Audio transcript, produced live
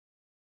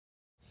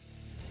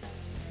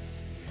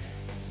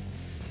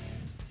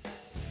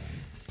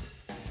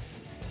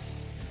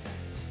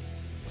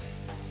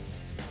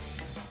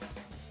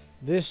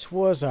This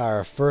was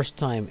our first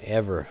time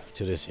ever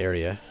to this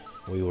area.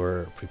 We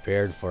were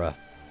prepared for a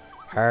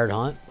hard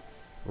hunt,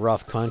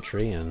 rough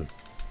country, and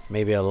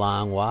maybe a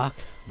long walk.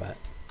 But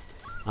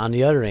on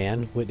the other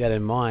end, with that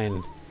in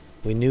mind,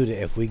 we knew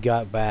that if we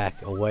got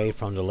back away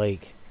from the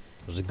lake,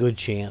 there was a good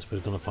chance we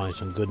were going to find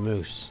some good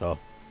moose. So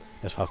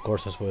that's, of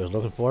course, that's what we was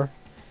looking for.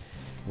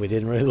 We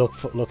didn't really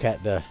look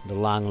at the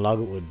long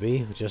lug it would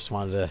be. We just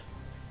wanted to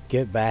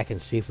get back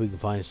and see if we can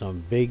find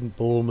some big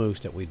bull moose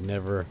that we'd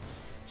never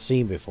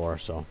seen before.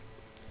 So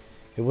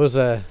it was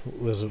a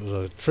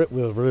trip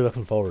we were really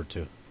looking forward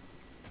to.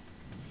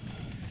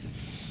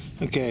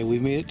 Okay, we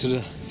made it to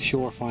the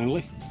shore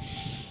finally.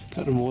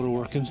 Got the motor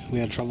working. We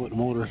had trouble with the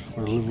motor.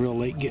 We're real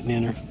late getting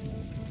in there.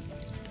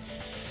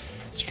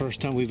 It's the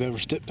first time we've ever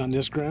stepped on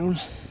this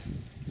ground,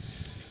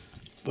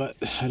 but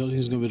I don't think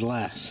it's going to be the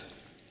last.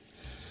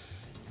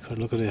 God,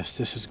 look at this.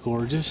 This is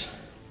gorgeous.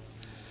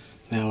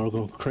 Now we're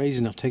going crazy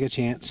enough to take a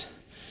chance.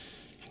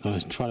 I'm going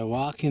to try to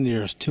walk in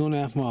there. It's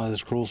 2.5 miles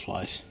as crow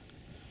flies.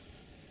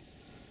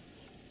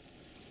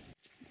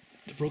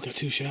 The brook got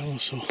too shallow,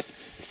 so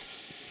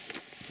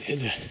we had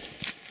to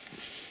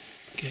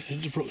get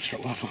into the brook and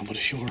start walking on by the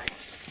shore.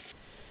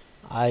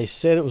 I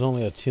said it was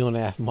only a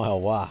 2.5 mile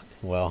walk.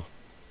 Well,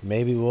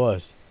 maybe it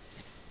was,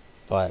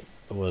 but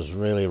it was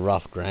really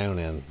rough ground,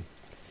 and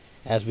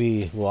as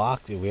we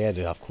walked, we had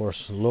to, of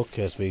course, look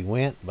as we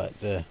went, but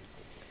the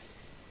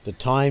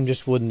time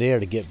just wasn't there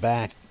to get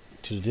back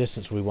to the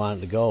distance we wanted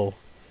to go.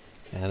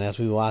 And as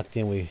we walked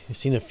in, we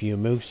seen a few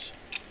moose,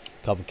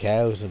 a couple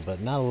cows, but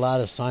not a lot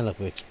of sign like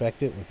we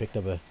expected. We picked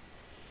up a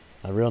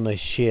real nice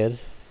shed.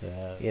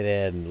 It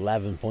had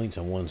 11 points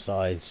on one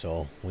side,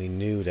 so we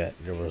knew that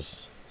there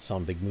was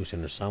some big moose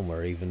in there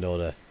somewhere, even though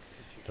the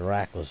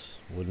rack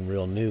wasn't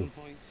real new.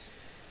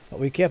 But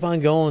we kept on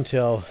going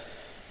till,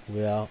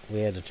 well, we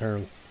had to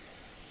turn.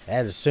 I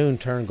had to soon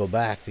go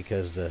back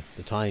because the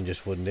time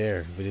just wasn't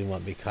there. We didn't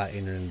want to be caught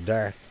in there in the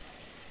dark.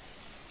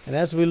 And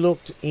as we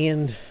looked up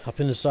in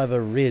the side of a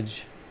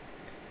ridge,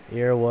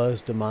 here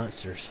was the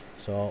monsters.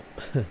 So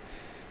the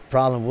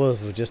problem was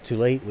just too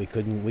late. We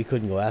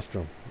couldn't go after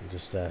them.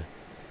 Just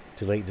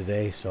too late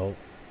today. So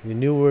we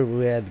knew where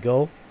we had to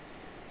go.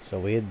 So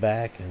we hid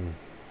back and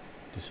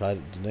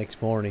decided the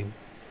next morning,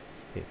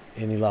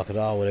 any luck at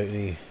all, without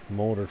any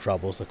motor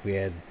troubles like we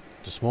had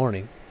this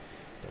morning,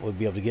 that we'd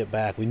be able to get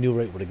back. We knew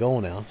right where to go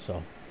now,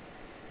 so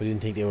we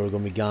didn't think they were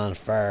going to be gone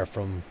far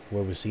from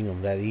where we seen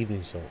them that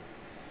evening. So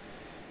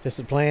just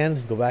the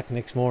plan: go back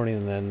next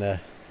morning and then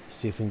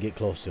see if we can get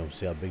close to them,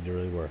 see how big they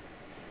really were.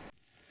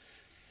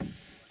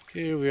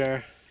 Here we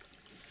are.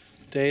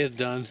 Day is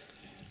done.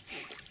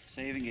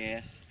 Saving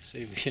gas.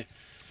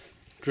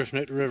 Drifting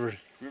out the river.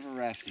 River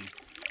rafting.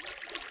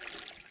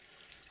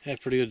 Had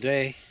a pretty good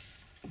day.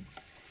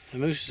 How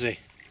many moose is he?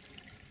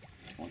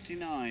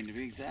 29 to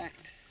be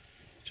exact.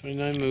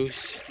 29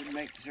 moose. Couldn't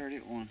make the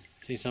 31.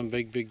 Seen some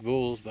big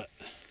bulls, but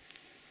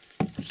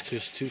it's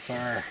just too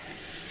far.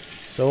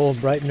 So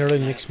bright and early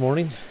next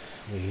morning,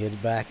 we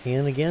headed back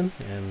in again,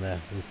 and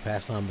we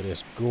passed on by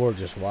this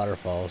gorgeous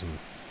waterfalls, and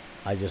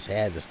I just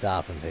had to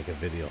stop and take a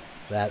video.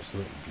 It's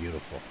absolutely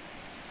beautiful.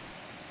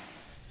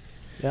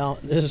 Now,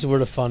 this is where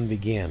the fun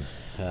began.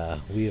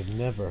 We have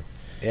never,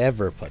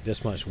 ever put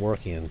this much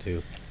work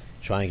into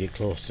trying to get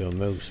close to a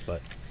moose,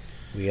 but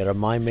we had our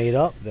mind made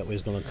up that we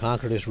was going to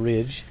conquer this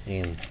ridge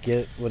and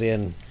get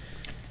within,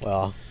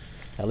 well,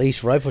 at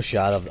least rifle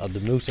shot of the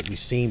moose that we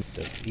seen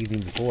the evening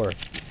before.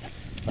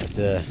 But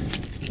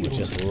it was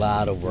just a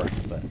lot of work,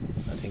 but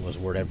I think it was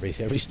worth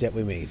every step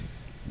we made.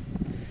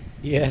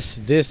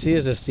 Yes, this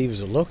is as steep as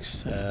it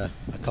looks. A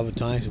couple of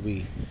times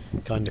we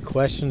kind of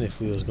questioned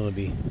if we was going to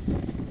be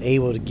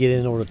able to get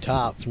in over the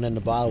top. From then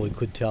the bottom we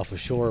could tell for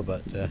sure,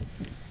 but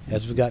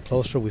as we got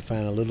closer, we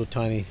found a little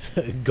tiny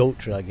goat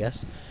trail, I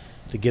guess,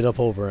 to get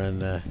up over, and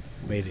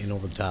made it in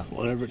over the top.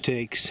 Whatever it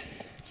takes.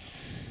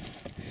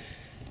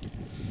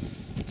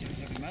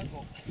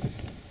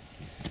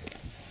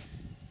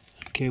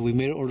 Okay, we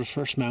made it over the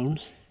first mountain.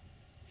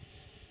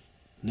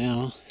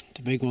 Now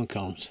the big one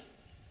comes,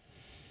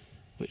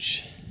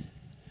 which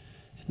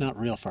is not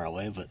real far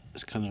away, but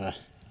it's kind of a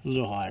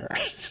little higher.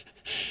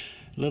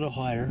 A little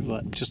higher,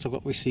 but just look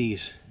what we see.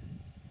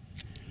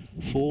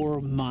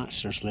 4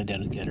 monsters laid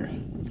down together.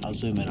 I'll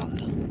zoom in on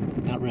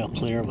them. Not real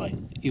clear, but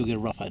you'll get a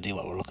rough idea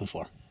what we're looking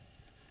for.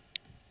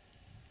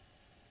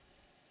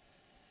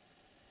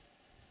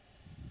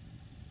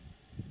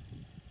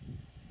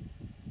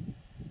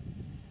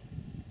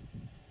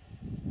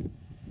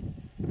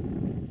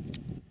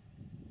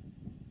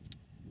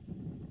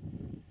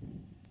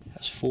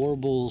 That's 4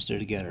 bulls there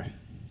together.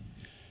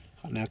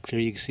 Not now clear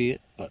you can see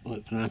it, but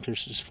with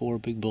binoculars, there's 4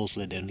 big bulls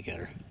laid down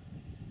together.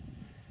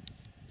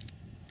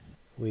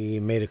 We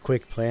made a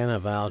quick plan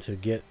of how to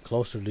get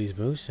closer to these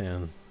moose,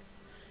 and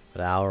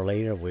an hour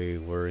later we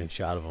were in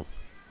shot of them.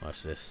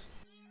 Watch this.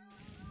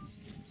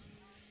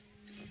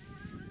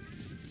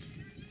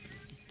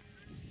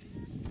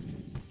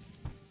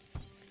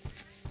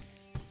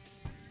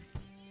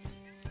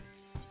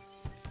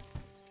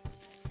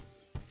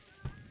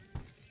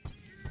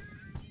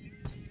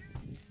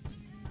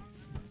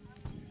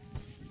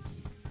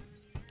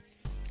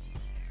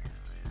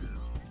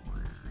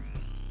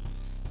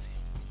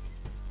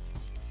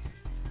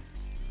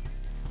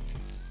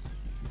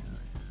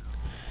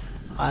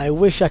 I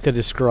wish I could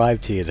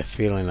describe to you the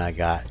feeling I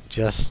got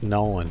just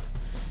knowing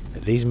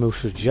that these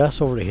moose were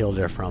just over the hill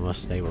there from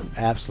us. They were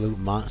absolute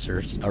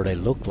monsters, or they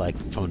looked like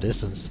from a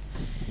distance.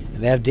 And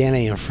they have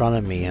Danny in front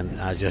of me, and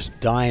I was just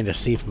dying to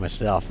see for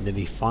myself. And did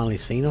he finally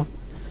see them?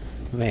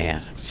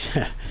 Man,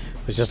 it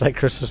was just like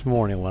Christmas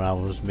morning when I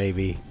was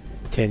maybe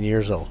 10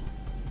 years old.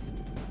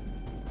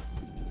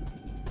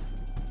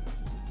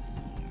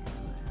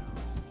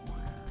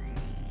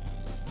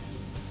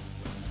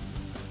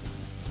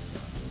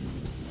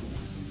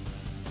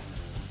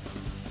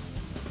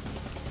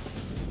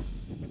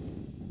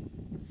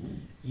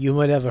 You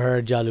might have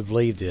heard y'all to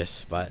believe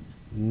this, but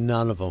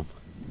none of them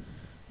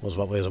was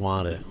what we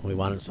wanted. We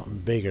wanted something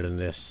bigger than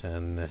this,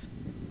 and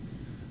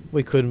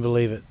we couldn't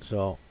believe it.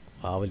 So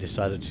we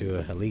decided to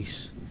at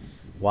least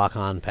walk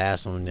on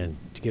past them and then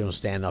to get them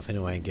stand up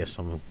anyway and get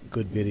some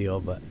good video.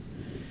 But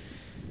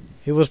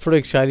it was pretty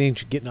exciting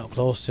getting up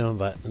close to them,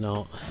 but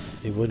no,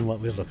 they wasn't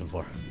what we was looking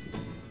for.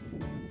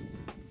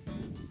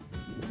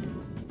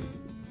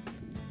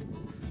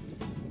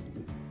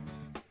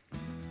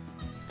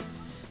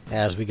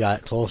 As we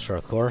got closer,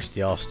 of course,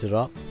 they all stood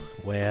up.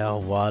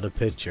 Well, what a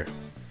picture.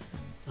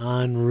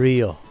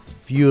 Unreal. It's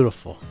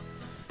beautiful.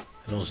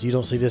 You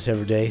don't see this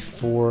every day.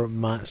 4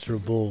 monster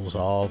bulls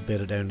all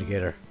bedded down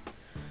together.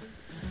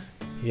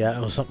 Yeah,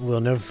 it was something we'll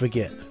never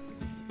forget.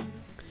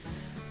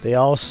 They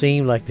all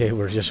seemed like they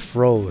were just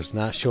froze,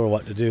 not sure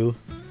what to do.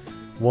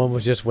 One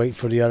was just waiting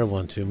for the other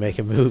one to make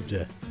a move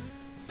to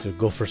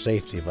go for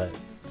safety, but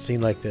it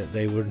seemed like that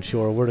they weren't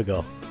sure where to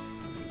go.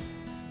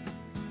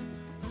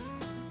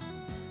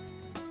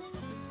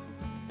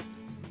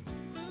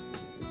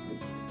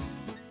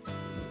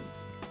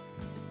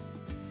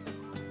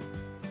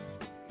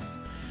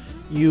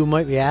 You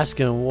might be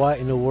asking, what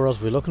in the world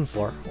are we looking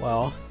for?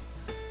 Well,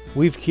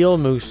 we've killed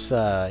moose,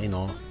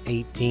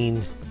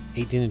 18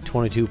 to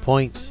 22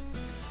 points.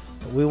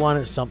 But we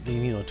wanted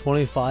something,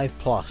 25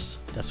 plus.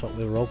 That's what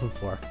we were hoping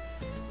for.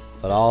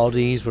 But all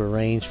these were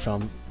ranged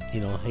from,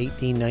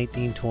 18,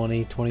 19,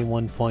 20,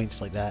 21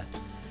 points like that.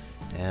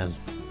 And,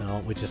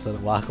 we just let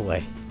it walk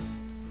away.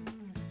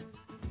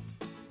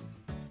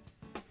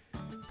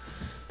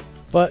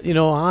 But,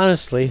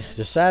 honestly,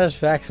 the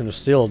satisfaction was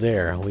still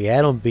there. We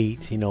had them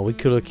beat. We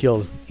could have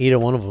killed either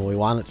one of them if we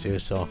wanted to.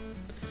 So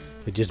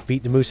we just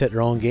beat the moose at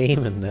their own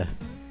game. And,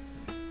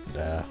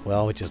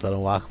 well, we just let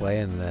them walk away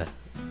and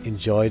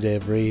enjoyed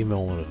every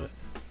moment of it.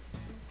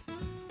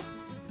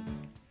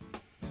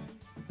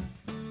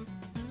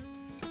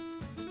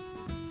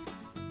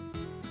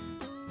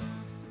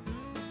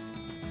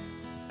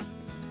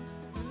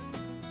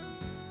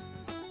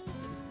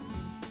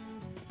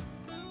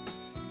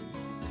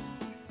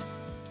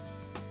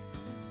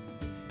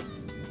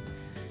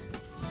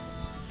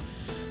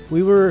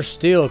 We were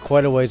still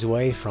quite a ways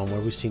away from where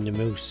we seen the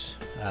moose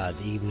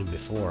the evening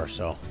before,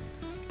 so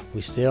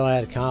we still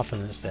had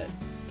confidence that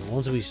the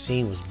ones we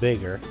seen was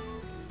bigger,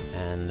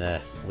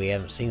 and we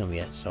haven't seen them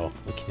yet. So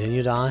we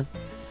continued on.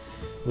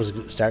 It was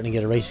starting to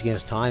get a race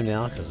against time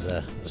now because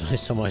there's only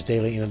so much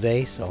daylight in a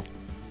day. So,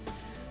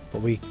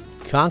 but we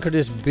conquered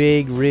this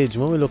big ridge.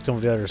 When we looked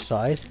over the other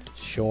side,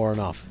 sure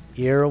enough,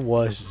 here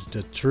was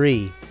the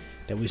tree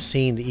that we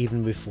seen the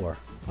evening before.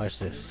 Watch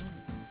this.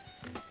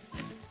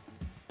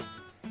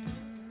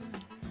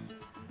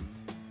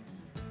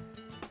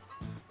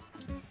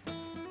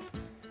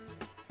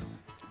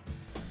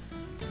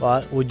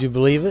 But would you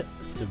believe it?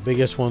 The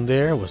biggest one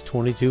there was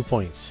 22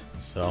 points.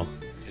 So,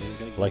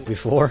 like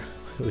before,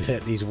 we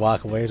let these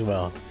walk away as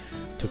well.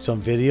 Took some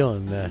video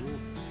and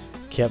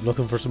kept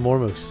looking for some more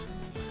moose.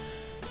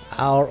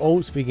 Our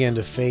oats began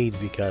to fade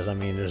because,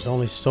 there's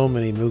only so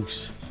many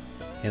moose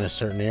in a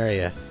certain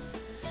area.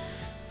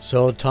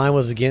 So time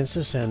was against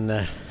us,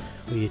 and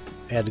we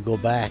had to go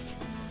back.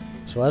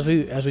 So as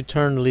we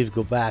turned to leave to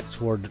go back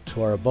to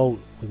our boat,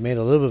 we made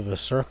a little bit of a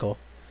circle.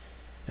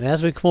 And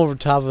as we come over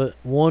top of it,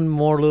 one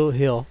more little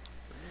hill,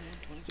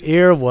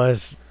 here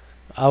was,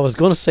 I was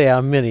going to say how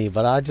many,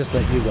 but I'll just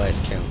let you guys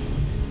count.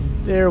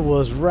 There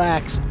was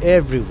racks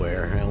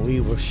everywhere, and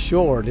we were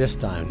sure this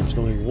time there was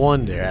going to be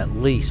one there, at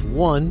least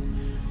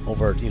one,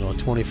 over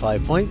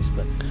 25 points.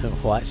 But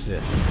watch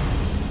this.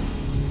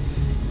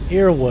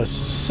 Here was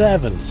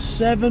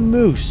seven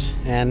moose,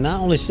 and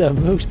not only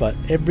 7 moose, but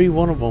every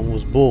one of them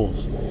was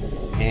bulls,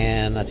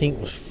 and I think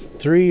it was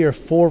 3 or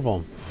 4 of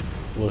them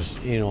was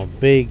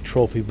big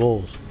trophy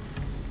bulls.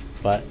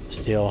 But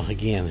still,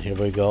 again, here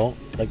we go,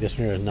 like this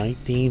one here,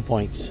 19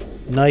 points,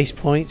 nice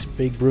points,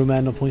 big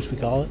Brumando points we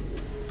call it,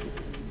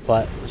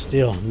 but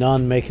still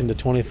none making the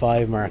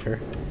 25 marker,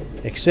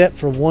 except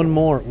for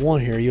one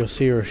here. You'll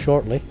see her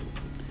shortly.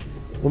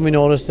 When we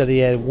noticed that he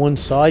had one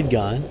side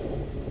gone,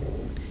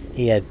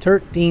 he had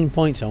 13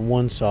 points on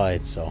one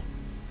side, so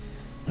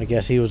I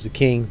guess he was the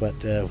king.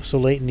 But so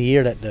late in the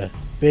year that the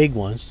big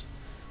ones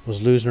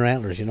was losing their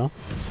antlers,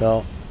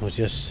 so it was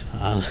just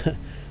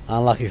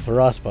unlucky for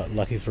us, but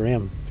lucky for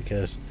him,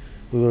 because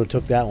we would have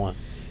took that one.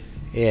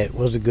 It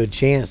was a good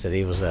chance that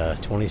he was a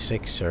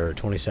 26 or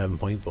 27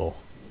 point bull.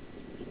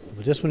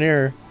 But this one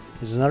here,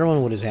 There's another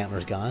one with his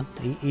antlers gone.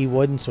 He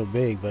wasn't so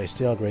big, but he's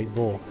still a great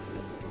bull,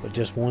 but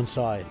just one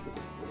side.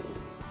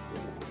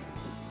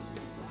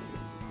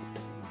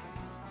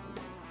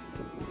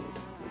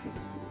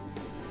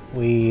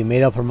 We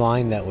made up our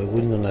mind that we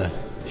wasn't gonna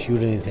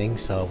shoot anything,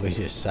 so we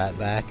just sat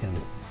back and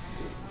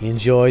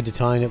enjoyed the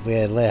time that we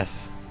had left.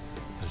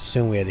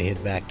 Soon we had to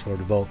head back toward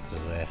the boat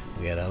because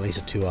we had at least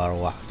a 2-hour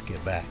walk to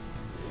get back.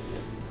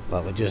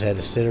 But we just had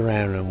to sit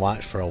around and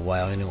watch for a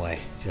while anyway,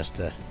 just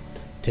to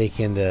take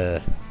in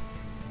the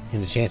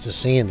chance of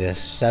seeing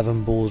this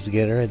 7 bulls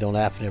together. It don't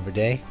happen every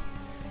day.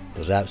 It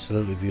was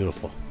absolutely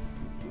beautiful.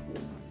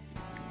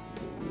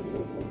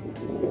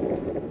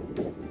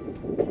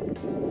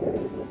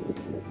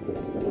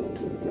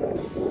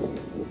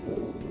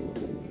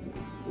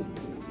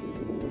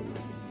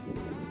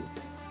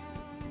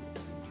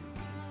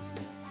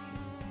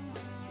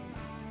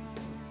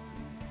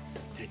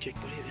 Check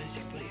buddy,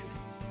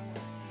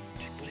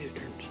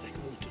 turn the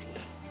second one to the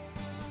left.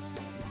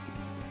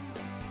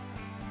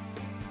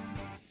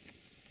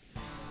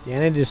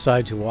 Danny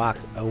decided to walk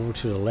over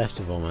to the left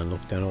of him and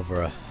look down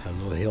over a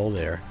little hill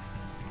there.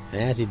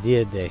 And as he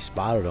did, they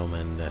spotted him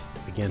and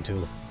began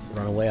to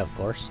run away, of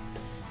course.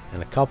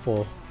 And a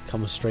couple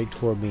come straight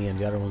toward me, and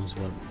the other ones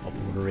went up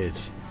over the ridge.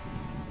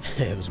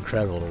 It was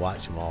incredible to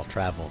watch them all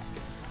travel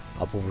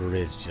up over the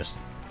ridge, just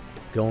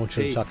going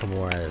through the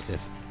Tuckamore as if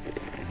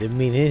it didn't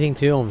mean anything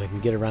to them. They can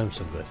get around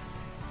so good.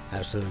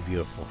 Absolutely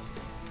beautiful.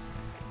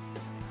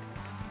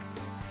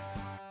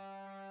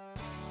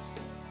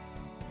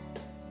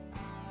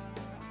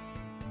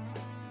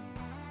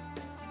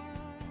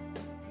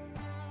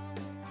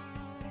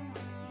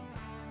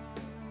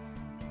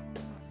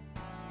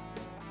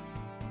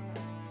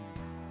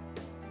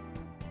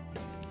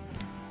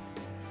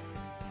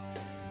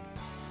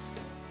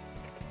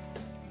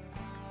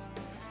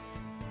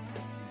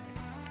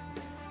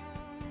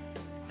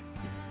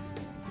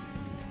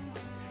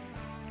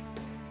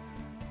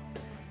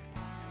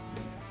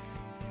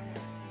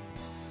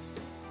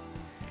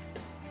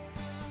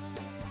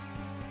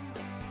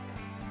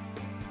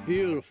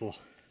 Beautiful.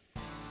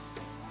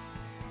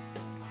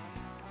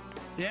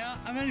 Yeah,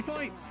 how many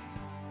points?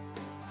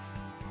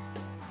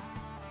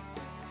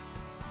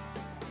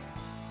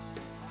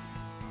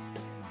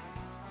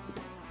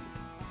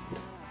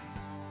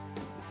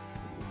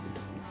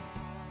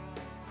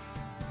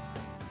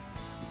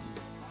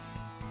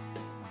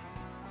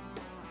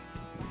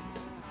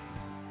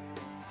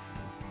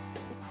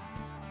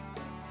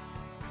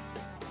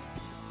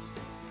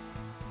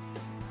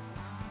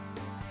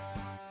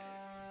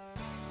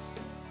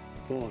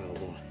 Boy, oh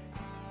boy.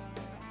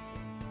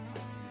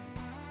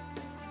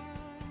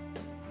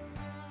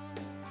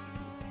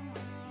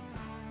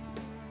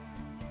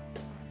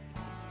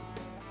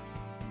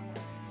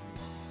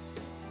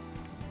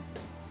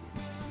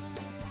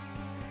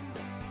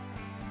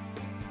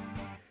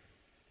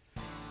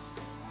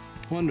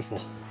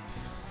 Wonderful.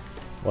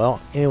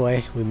 Well,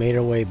 anyway, we made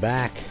our way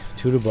back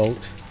to the boat.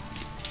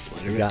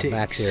 Whatever We got it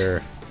back takes.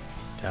 there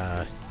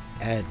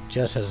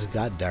just as it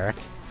got dark.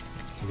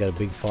 We got a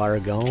big fire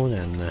going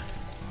and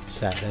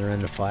sat down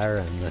around the fire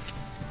and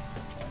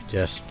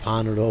just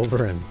pondered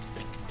over and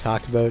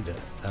talked about the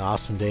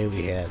awesome day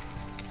we had.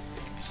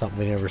 Something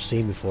we never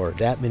seen before.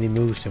 That many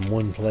moose in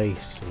one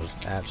place was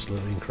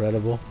absolutely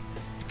incredible,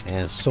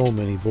 and so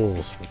many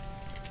bulls.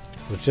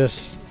 It was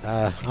just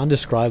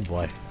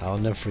undescribable. I'll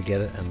never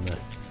forget it, and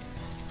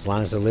as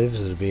long as it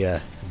lives, it'll be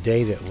a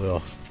day that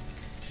we'll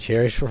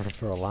cherish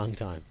for a long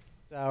time.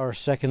 It's our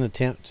second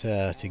attempt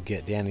to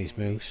get Danny's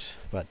moose,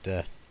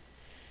 but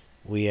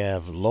we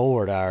have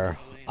lowered our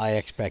high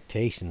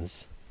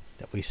expectations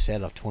that we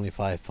set of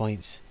 25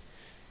 points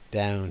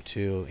down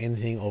to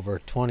anything over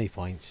 20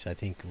 points. I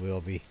think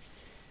we'll be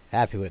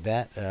happy with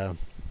that.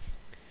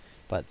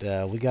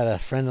 But we got a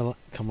friend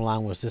come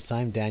along with us this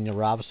time, Daniel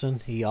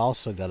Robinson. He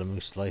also got a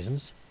moose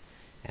license,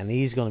 and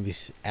he's going to be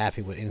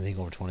happy with anything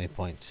over 20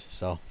 points.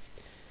 So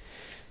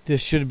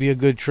this should be a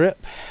good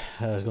trip.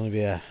 It's going to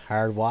be a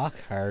hard walk,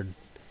 hard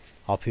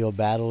uphill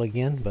battle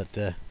again,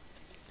 but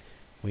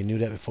we knew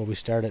that before we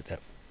started that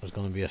it was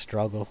going to be a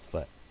struggle,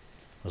 but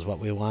it was what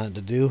we wanted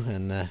to do,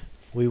 and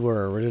we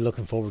were really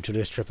looking forward to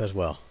this trip as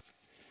well.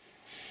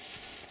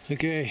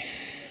 Okay,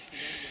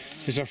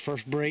 this is our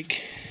first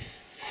break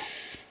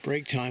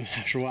time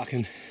after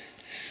walking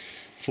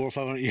 400 or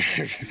 500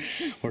 yards.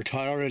 We're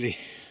tired already.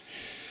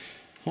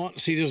 I want to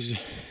see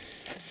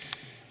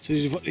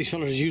what these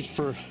fellas use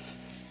for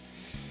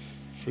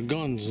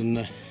guns,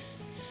 and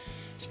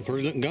some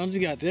pretty looking guns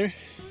you got there.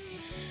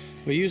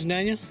 What are you using,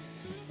 Daniel?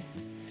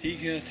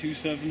 Tika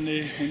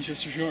 270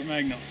 Winchester Short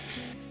Magnum.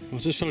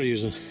 What's this fella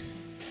using?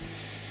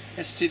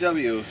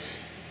 STW.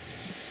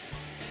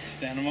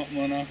 Stand them up and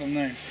we'll knock them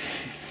down.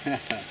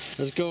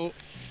 Let's go.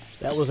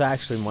 That was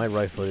actually my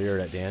rifle here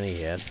that Danny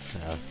had.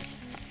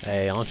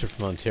 A hunter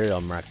from Ontario,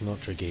 Mark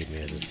Milcher, gave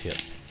me as a tip.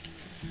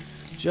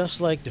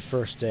 Just like the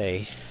first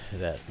day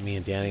that me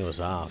and Danny was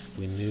off,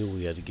 we knew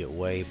we had to get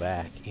way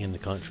back in the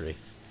country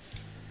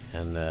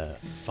and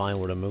find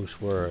where the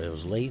moose were. It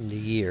was late in the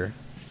year,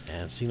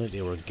 and it seemed like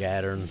they were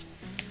gathering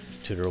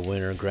to their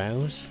winter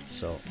grounds.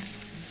 So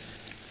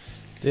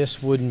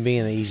this wouldn't be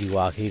an easy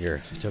walk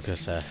either. It took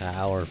us an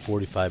hour and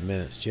 45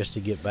 minutes just to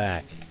get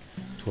back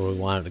to where we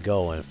wanted to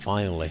go. And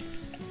finally,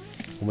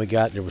 when we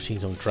got there, we seen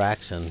some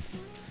tracks, and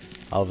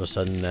all of a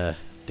sudden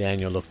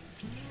Daniel looked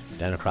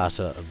down across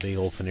a big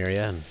open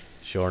area, and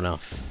sure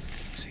enough,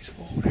 she's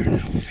over there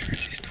now. I figure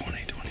she's 20,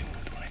 21,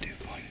 22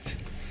 points.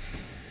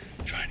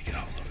 I'm trying to get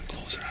out a little bit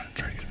closer and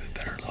try to get a bit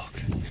better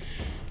look.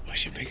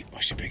 What's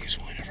your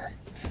biggest one ever?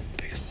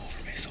 Biggest bull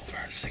for me so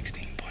far is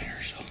 16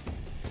 pointers, so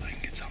if I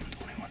can get something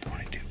 21,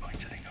 22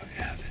 points, I think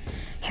I'll have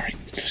it. Alright,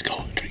 let's go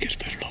and try to get a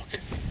better look.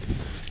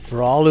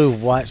 for all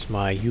who've watched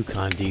my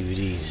Yukon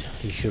DVDs,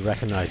 you should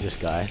recognize this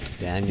guy,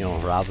 Daniel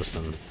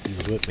Robinson. He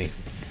was with me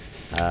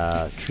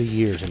 3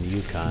 years in the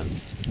Yukon.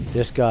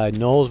 This guy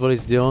knows what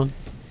he's doing,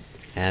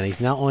 and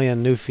he's not only a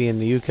Newfie in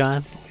the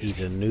Yukon, he's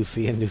a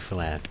Newfie in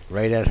Newfoundland,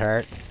 right at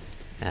heart,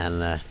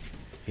 and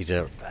he's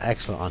an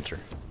excellent hunter.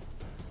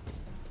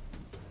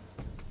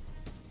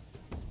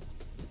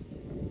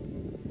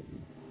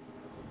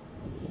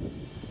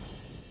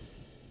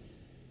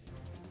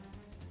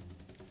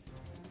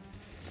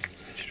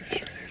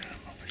 Stress right there, I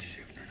don't know if I should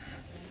shoot or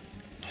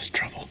not. That's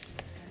trouble.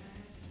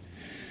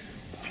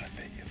 I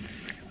bet you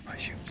if I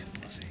shoot,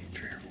 let's see,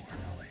 3 or 4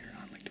 now later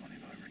on, like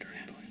 25 or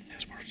 30 points.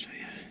 That's part to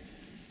yeah.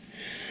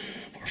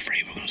 We're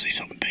afraid we're gonna see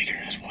something bigger,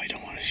 that's why we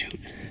don't want to shoot.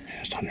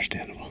 That's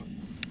understandable.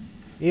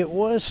 It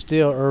was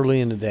still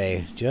early in the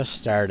day, just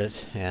started,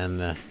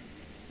 and it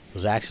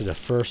was actually the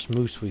first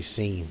moose we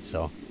seen,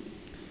 so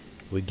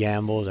we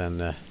gambled,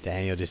 and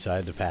Daniel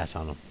decided to pass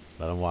on him,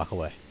 let him walk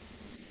away.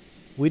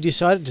 We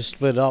decided to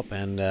split up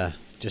and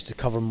just to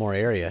cover more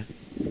area,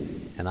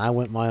 and I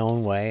went my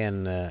own way,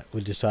 and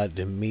we decided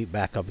to meet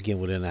back up again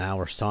within an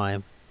hour's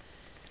time.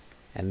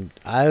 And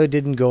I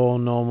didn't go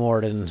no more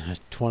than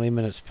 20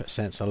 minutes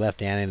since I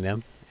left Annie and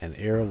them, and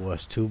here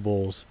was 2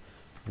 bulls.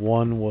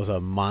 One was a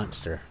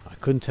monster. I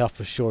couldn't tell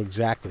for sure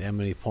exactly how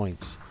many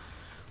points,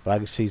 but I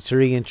could see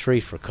 3 and 3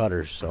 for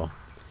cutters, so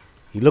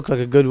he looked like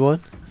a good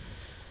one.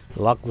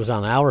 The luck was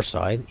on our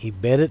side. He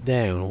bedded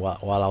down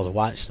while I was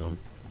watching him,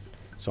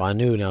 so I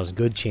knew there was a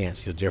good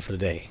chance he was there for the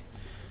day.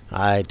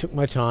 I took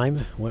my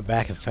time, went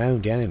back and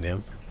found Danny and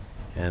them,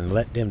 and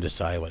let them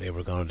decide what they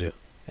were going to do.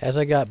 As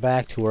I got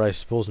back to where I was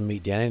supposed to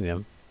meet Danny and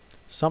them,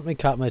 something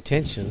caught my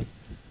attention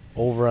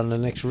over on the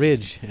next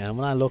ridge, and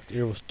when I looked,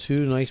 there was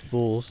 2 nice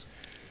bulls,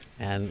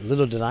 and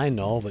little did I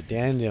know, but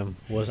Danny and them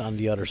was on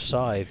the other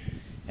side,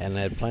 and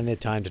I had plenty of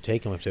time to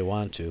take them if they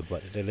wanted to,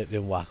 but they let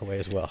them walk away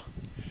as well.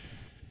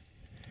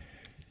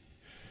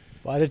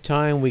 By the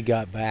time we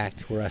got back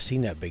to where I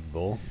seen that big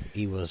bull,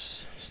 he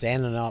was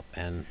standing up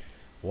and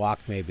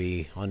walked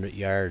maybe 100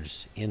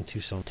 yards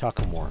into some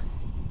tuckamore.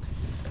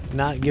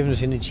 Not giving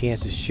us any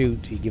chance to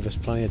shoot, he gave us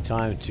plenty of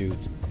time to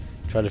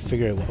try to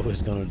figure out what we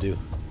was going to do.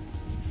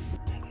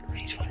 Yeah, but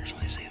rangefinders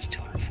only say it's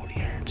 240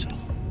 yards, so.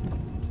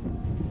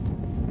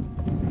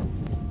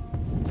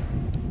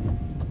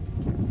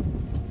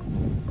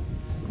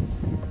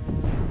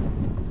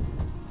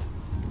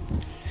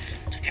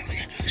 And we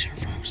got Nooks in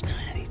front of us now,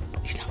 and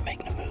he's not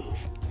making a move.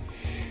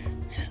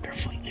 And they're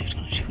fighting who's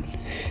going to shoot.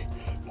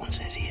 One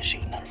says he is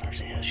shooting, another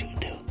person says he is shooting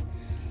too.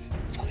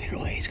 So either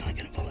way, he's going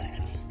to get a bullet.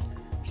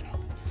 So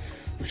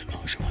we don't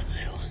know sure what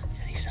to do.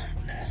 And he's not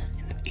in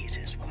the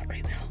easiest spot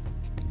right now.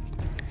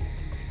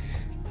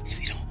 If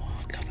you don't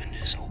walk up into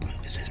this open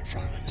that's in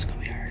front of him, it's going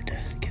to be hard to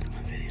get him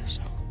on video.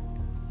 So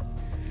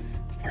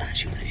we're not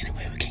shooting it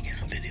anyway. We can't get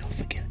it on video.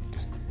 Forget it.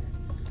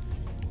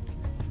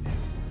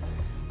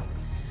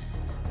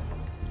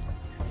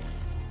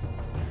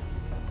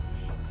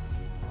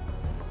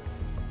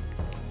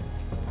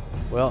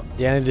 Well,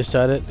 Danny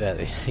decided that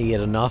he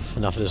had enough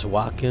of this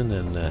walking,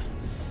 and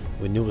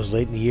we knew it was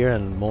late in the year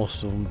and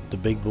most of the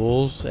big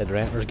bulls had their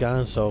antlers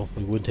gone, so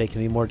we wouldn't take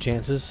any more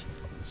chances.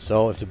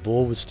 So if the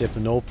bull would step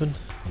in open,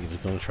 he was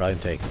going to try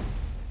and take him.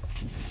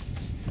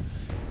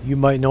 You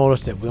might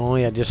notice that we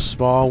only had just a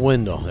small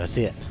window, that's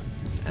it.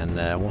 And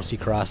once he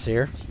crossed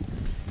there,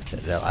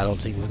 I don't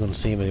think we're going to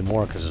see him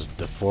anymore because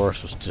the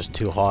forest was just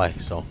too high.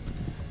 So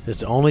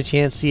it's the only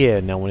chance he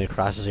had now when he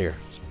crosses here.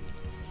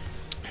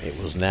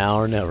 It was now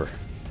or never.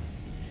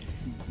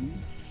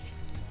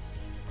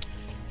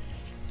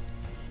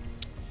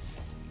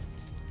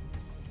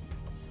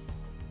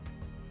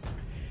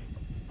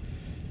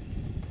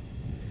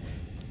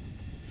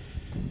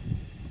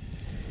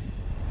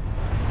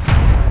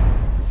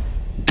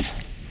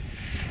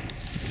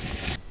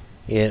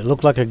 It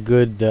looked like a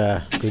good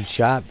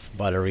shot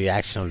by the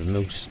reaction of the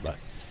moose, but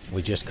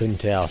we just couldn't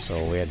tell,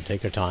 so we had to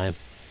take our time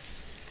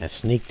and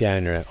sneak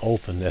down there and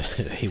open that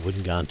he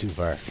wouldn't gone too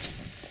far.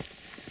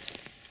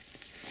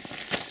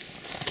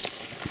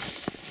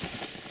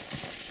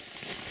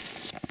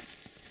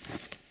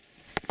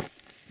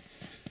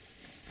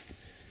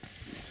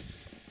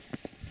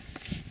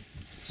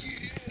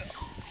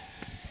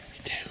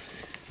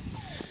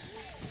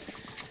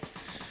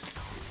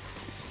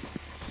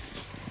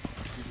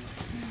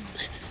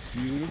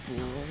 Beautiful.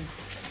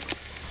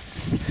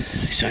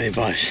 Sonny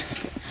boys,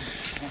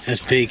 that's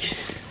big.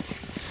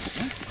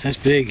 That's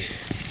big.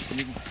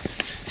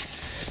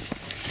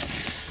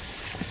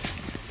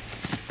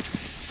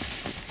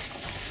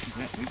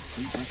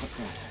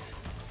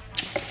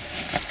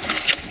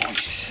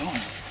 Nice son.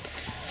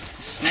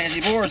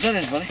 Snazzy boards, that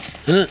is, buddy.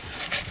 Huh?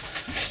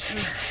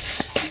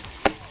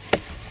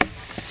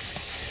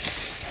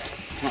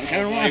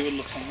 I would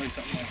look something like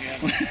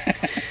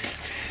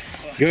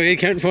that. Go ahead,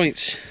 counting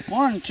points.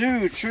 1,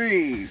 2,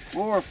 3,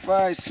 4,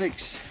 5,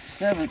 6,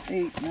 7,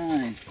 8,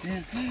 9,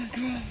 10,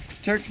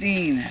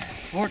 13,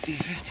 14,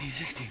 15,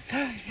 16,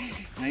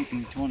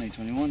 19, 20,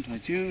 21,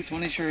 22,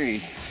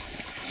 23.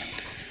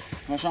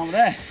 What's wrong with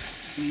that?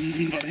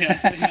 But yeah,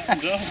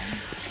 nothing up.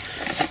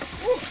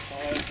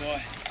 Oh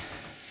boy.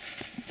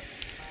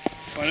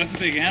 Boy, that's a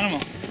big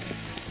animal.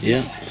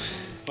 Yeah.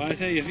 But I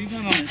tell you, if he's not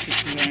on that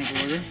 69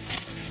 border,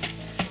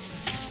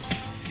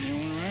 you don't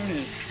want around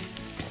it.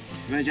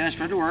 Right, Josh,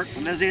 spread to work.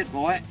 Well, that's it,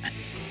 boy.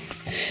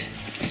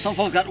 Some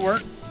folks got to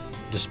work.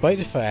 Despite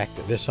the fact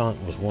that this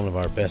hunt was one of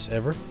our best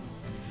ever,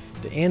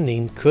 the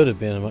ending could have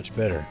been much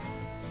better.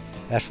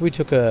 After we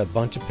took a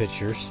bunch of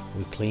pictures,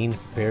 we cleaned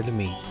and prepared the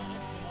meat.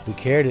 We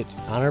carried it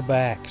on our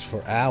backs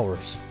for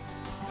hours.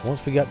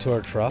 Once we got to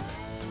our truck,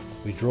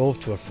 we drove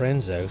to a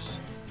friend's house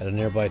at a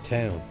nearby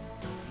town.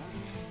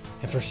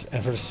 And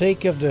for the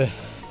sake of the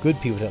good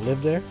people that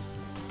live there,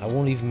 I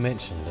won't even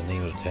mention the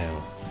name of the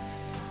town.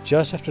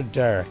 Just after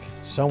dark,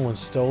 someone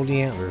stole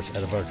the antlers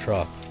out of our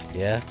truck.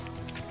 Yeah,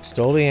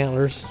 stole the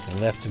antlers and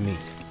left the meat.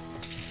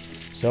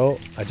 So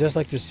I'd just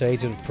like to say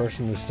to the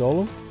person who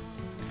stole them,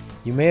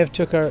 you may have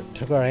took our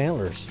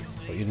antlers,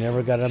 but you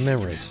never got our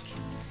memories.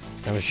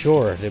 I'm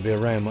sure they'll be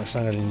around much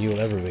longer than you'll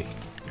ever be.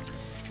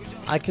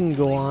 I can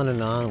go on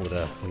and on with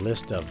a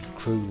list of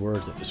crude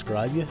words that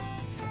describe you,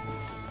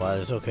 but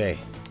it's okay.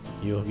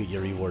 You'll get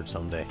your reward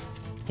someday.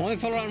 Only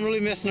fellow I'm really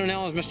missing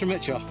now is Mr.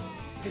 Mitchell.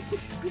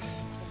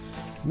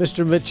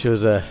 Mr. Mitchell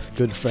is a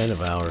good friend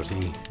of ours.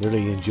 He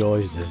really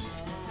enjoys this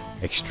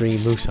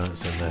extreme moose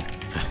hunts, and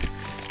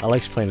I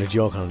like playing a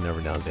joke on him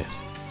every now and then.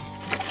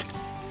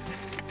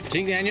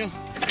 Think, Daniel?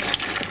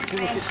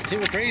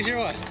 Think we're crazy or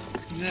what?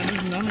 Yeah,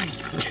 there's nothing.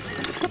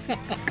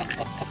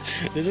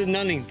 This is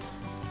nothing.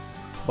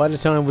 By the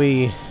time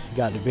we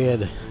got to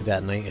bed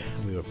that night,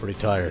 we were pretty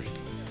tired,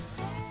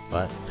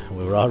 but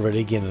we were all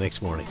ready again the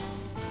next morning.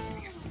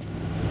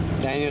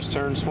 Daniel's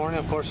turn this morning.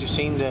 Of course, you've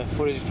seen the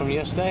footage from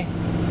yesterday.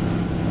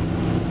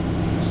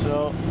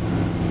 So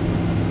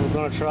we're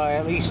going to try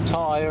at least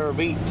tie or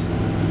beat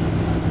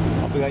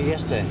what we got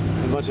yesterday.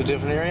 We're going to a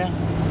different area.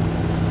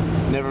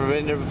 Never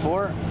been there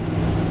before.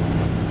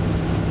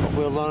 But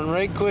we'll learn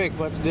right quick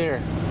what's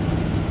there.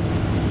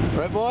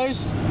 Right,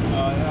 boys?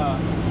 Oh yeah.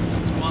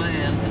 That's the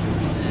plan. That's the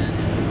plan.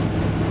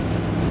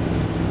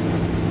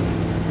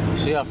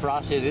 See how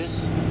frosty it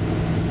is?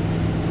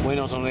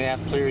 Window's only half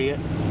clear yet.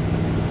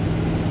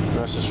 The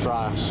rest is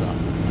frost, so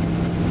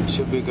it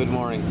should be a good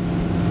morning.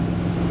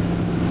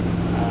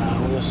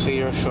 We'll see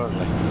her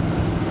shortly.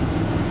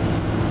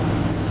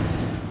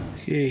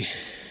 Okay.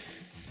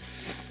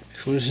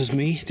 So this is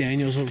me.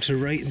 Daniel's over to the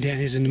right and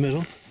Danny's in the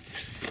middle.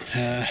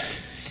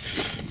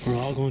 We're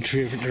all going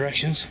 3 different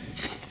directions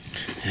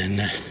and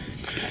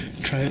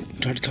try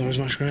to cover as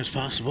much ground as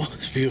possible.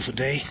 It's a beautiful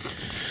day,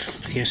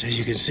 I guess, as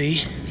you can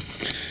see.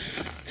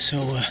 So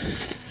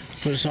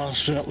when it's all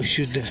split up, we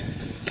should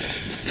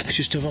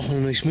still up on a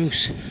nice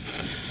moose.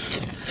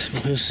 So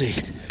we'll see.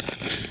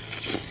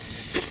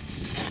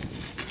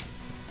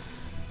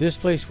 This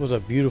place was a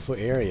beautiful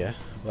area,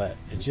 but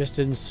it just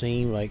didn't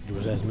seem like there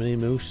was as many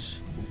moose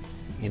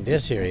in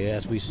this area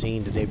as we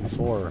seen the day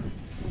before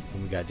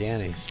when we got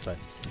Danny's. But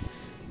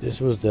this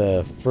was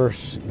the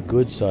first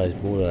good sized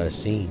bull that I've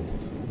seen,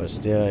 but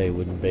still it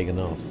wasn't big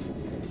enough.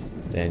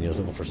 Daniel's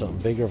looking for something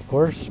bigger, of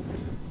course,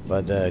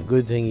 but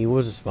good thing he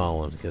was a small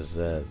one, because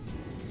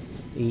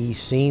he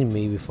seen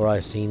me before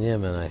I seen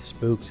him, and I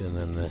spooked, and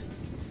then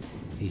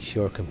he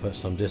sure can put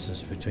some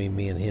distance between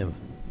me and him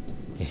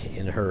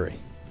in a hurry.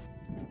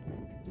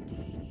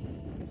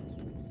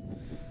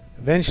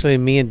 Eventually,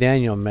 me and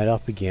Daniel met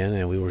up again,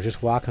 and we were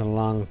just walking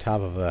along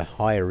top of a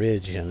high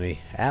ridge, and we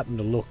happened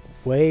to look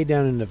way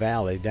down in the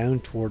valley,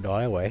 down toward the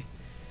highway,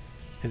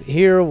 and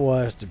here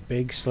was the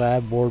big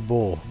slab bored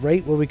bull,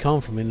 right where we come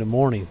from in the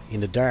morning.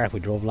 In the dark, we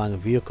drove along a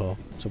vehicle,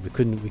 so we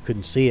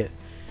couldn't see it.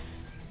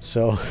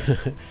 So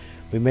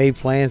we made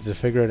plans to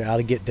figure out how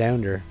to get down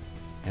there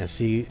and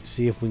see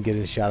if we can get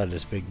a shot of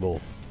this big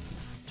bull.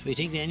 So what do you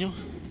think, Daniel?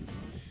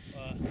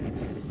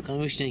 What kind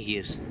of moose do you think he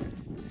is?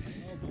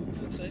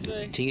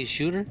 Think he's a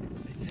shooter?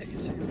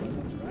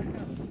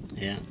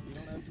 Yeah.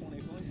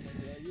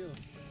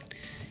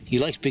 He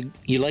likes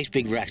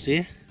big racks, do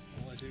you?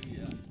 Oh, I do,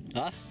 yeah.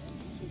 Huh?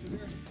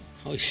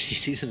 Oh, he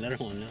sees another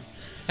one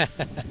now.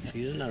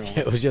 Sees another one.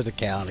 It was just a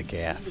cow and a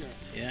calf.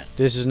 Yeah.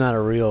 This is not a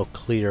real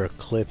clear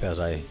clip as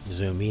I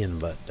zoom in,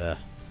 but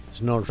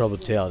there's no trouble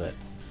to tell that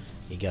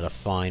he got a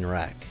fine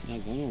rack.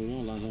 Not going on, we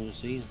don't allow to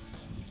see him.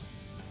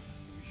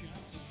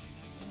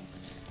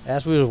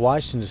 As we were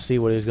watching to see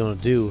what he was going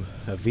to do,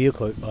 a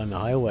vehicle on the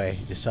highway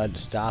decided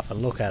to stop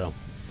and look at him.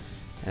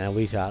 And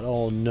we thought,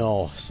 oh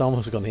no,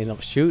 someone's going to end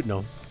up shooting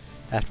him.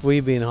 After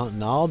we've been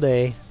hunting all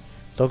day,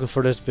 looking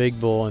for this big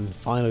bull, and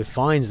finally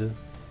finds it,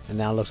 and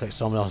now it looks like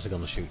someone else is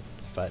going to shoot.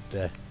 But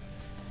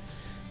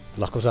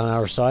luck was on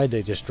our side.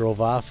 They just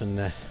drove off,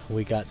 and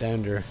we got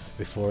down there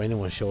before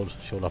anyone showed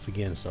up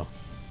again. So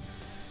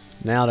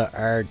now the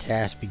hard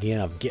task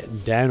began of getting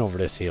down over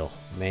this hill.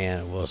 Man,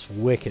 it was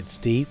wicked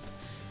steep.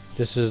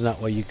 This is not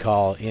what you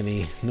call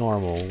any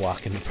normal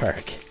walk in the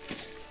park.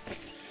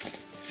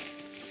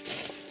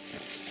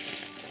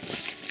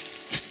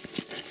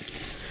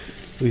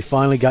 We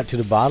finally got to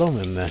the bottom,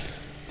 and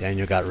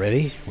Daniel got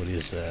ready with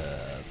his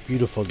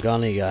beautiful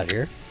gun he got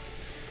here.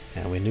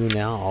 And we knew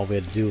now all we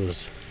had to do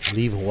was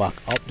leave and walk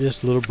up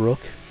this little brook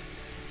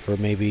for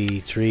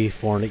maybe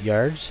 300-400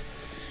 yards,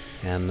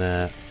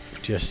 and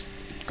just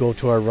go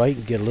to our right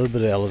and get a little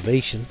bit of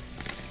elevation,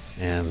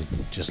 and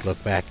just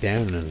look back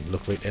down and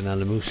look right down on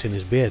the moose in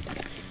his bed.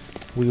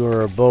 We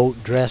were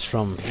both dressed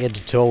from head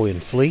to toe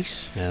in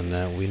fleece,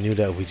 and we knew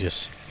that if we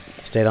just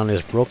stayed on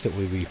this brook that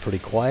we'd be pretty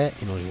quiet.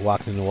 You know, you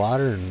walked in the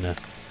water, and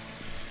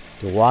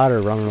the water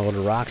running over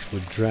the rocks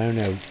would drown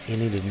out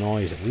any of the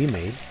noise that we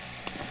made.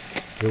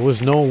 There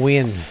was no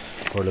wind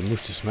for the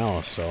moose to smell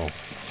us, so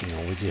you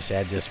know, we just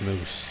had this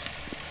moose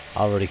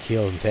already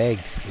killed and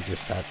tagged. We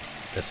just thought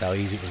that's how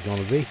easy it was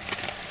going to be.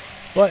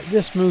 But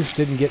this moose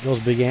didn't get those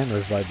big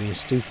antlers by being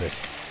stupid.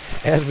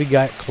 As we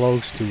got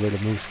close to where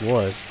the moose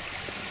was,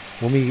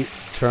 when we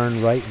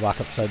turned right, walk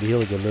upside the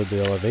hill to get a little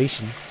bit of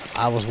elevation,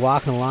 I was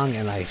walking along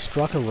and I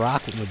struck a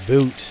rock with my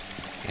boot,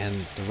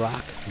 and the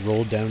rock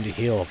rolled down the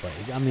hill. But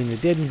I mean,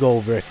 it didn't go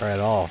very far at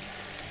all.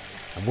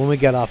 And when we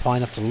got up high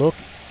enough to look,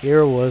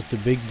 here was the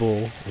big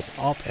bull, was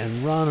up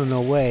and running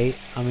away.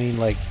 I mean,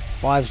 like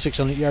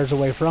 500-600 yards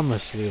away from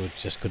us. We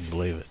just couldn't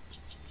believe it.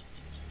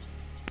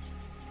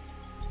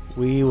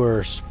 We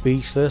were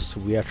speechless.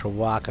 We after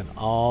walking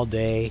all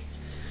day,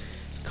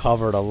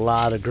 covered a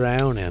lot of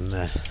ground,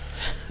 and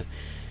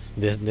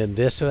then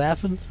this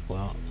happened.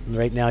 Well,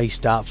 right now he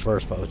stopped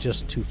first, but it was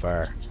just too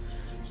far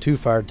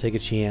to take a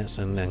chance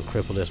and then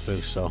cripple this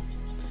moose. So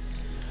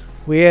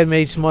we had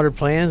made some other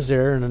plans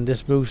there, and then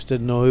this moose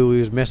didn't know who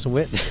he was messing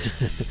with.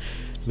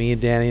 Me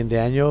and Danny and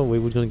Daniel, we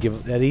were going to give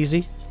it that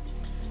easy.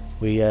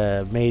 We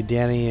made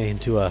Danny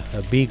into a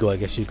beagle, I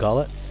guess you'd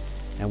call it.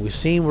 And we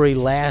seen where he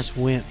last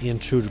went in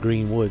through the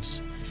green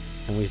woods.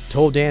 And we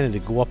told Danny to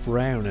go up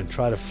around and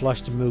try to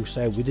flush the moose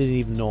out. We didn't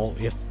even know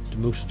if the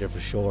moose was there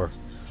for sure.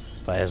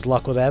 But as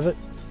luck would have it,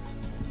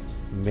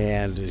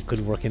 man, it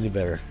couldn't work any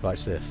better.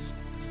 Watch this.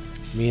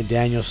 Me and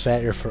Daniel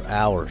sat here for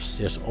hours,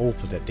 just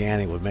hoping that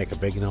Danny would make a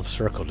big enough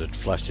circle to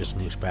flush this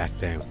moose back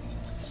down.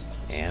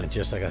 And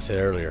just like I said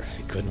earlier,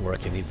 it couldn't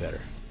work any better.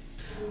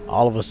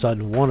 All of a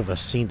sudden, one of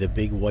us seen the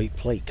big white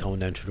plate coming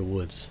down through the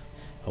woods.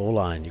 Hold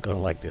on, you're gonna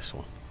like this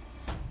one.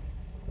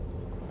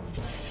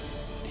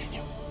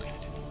 Daniel, okay,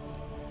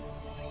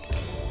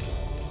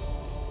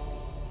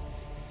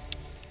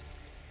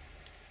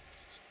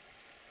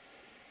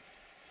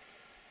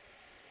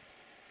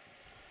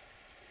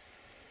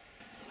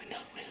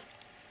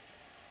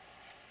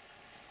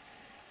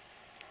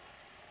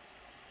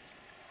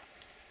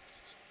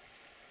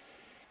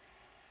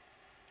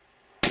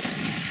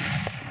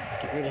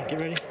 Get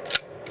ready.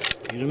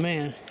 You're the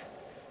man.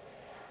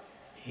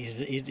 He's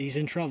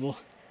in trouble.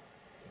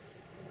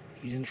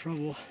 He's in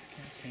trouble.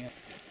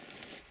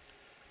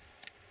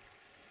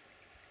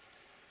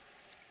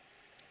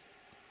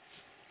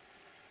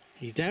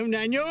 He's down,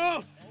 Daniel.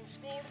 I'll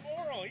score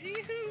tomorrow.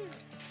 Yee-hoo.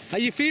 How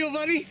you feel,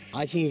 buddy?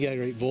 I think you got a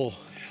great bull.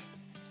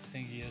 I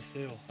think he is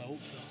too. I hope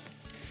so.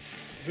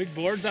 Big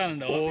boards on him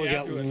though. Oh, we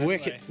got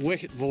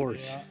wicked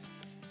boards. Yeah.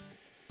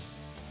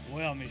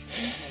 Well, my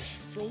feet was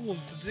froze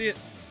to death.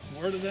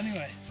 Worded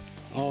anyway.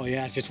 Oh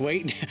yeah, it's just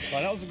waiting.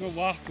 But that was a good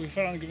walk. We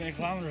put on a good many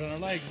kilometers on our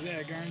legs. Yeah,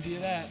 I guarantee you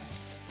that.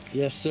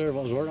 Yes, sir.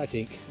 What was word, I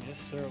think. Yes,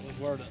 sir. It was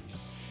worth it.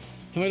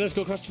 Anyway, let's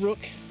go across the brook.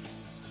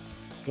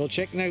 Go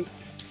check him out.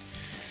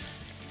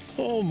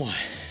 Oh my.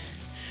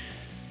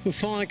 We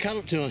finally caught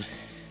up to him.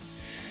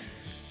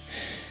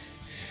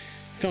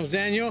 Here comes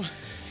Daniel.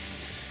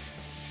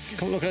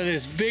 Come look at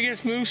this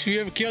biggest moose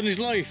you ever killed in his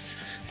life.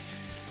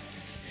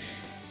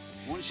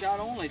 One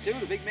shot only, too.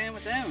 The big man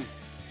with them.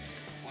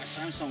 Oh, it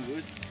sounds so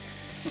good.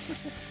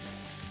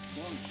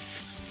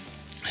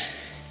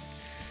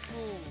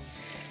 Oh,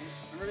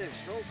 I'm ready to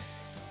stroke.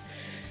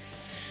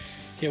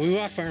 Yeah, we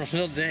walked far enough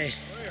another day.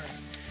 Where?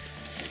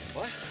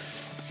 What?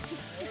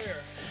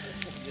 Where?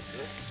 Yes,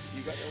 sir.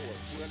 You got that one.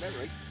 You got that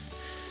right.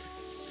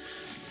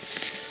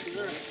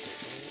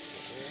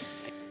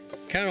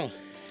 Colonel.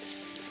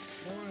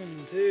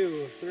 1,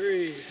 2,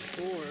 3,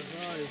 4,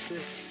 5,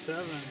 6,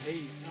 7, 8,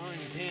 9,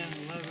 10,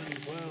 11,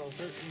 12,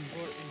 13,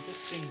 14,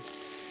 15,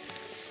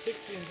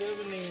 16,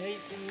 17,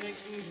 18,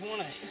 19,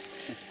 20.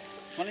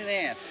 20 and a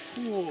half.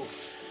 Ooh.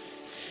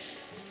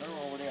 They're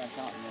over there on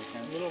top of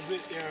that, A little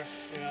bit there,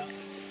 yeah.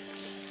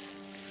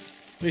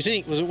 What do you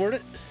think? Was it worth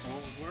it? Oh,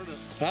 it was worth it.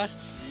 Huh?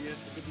 Yeah,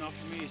 it's good enough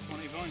for me. It's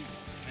 20 pounds.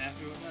 I'm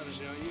happy with that. Is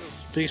that you?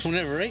 Biggest one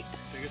ever, right?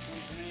 Biggest one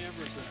for me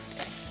ever, sir.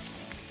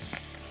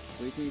 What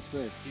do you think it's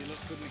worth? You look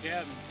good in the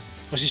cabin.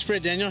 What's your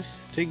spread, Daniel?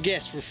 Take a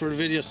guess for the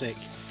video's sake.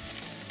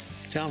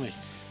 Tell me.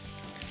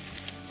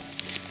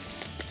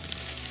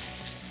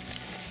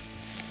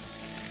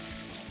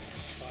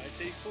 I'd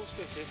say close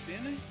to 50,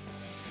 isn't he?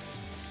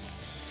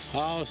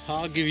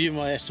 I'll give you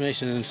my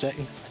estimation in a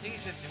second. I think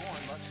he's 51,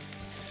 but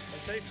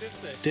I'd say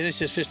 50. Dennis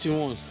says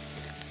 51. I said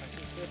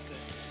 50.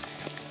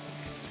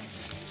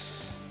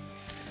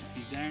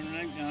 He's down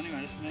right now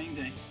anyway, that's the main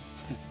thing.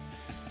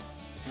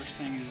 First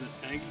thing is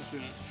that tag is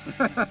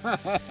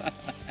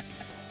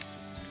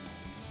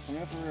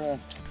whenever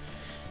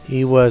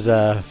He was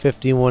a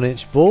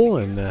 51-inch bull,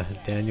 and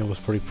Daniel was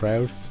pretty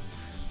proud.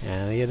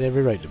 And he had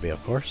every right to be,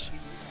 of course.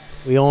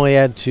 We only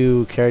had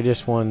to carry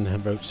this one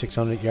about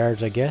 600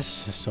 yards, I guess.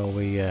 So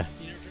we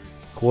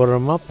quartered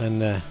him up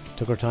and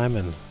took our time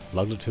and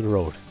lugged it to the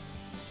road.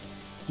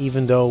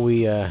 Even though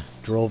we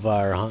drove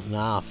our hunting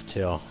off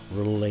till a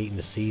little late in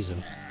the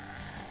season,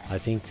 I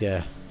think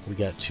we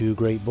got two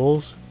great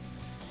bulls.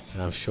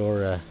 And I'm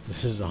sure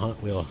this is a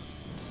hunt we'll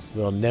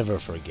never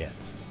forget.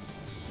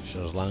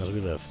 So as long as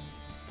we live.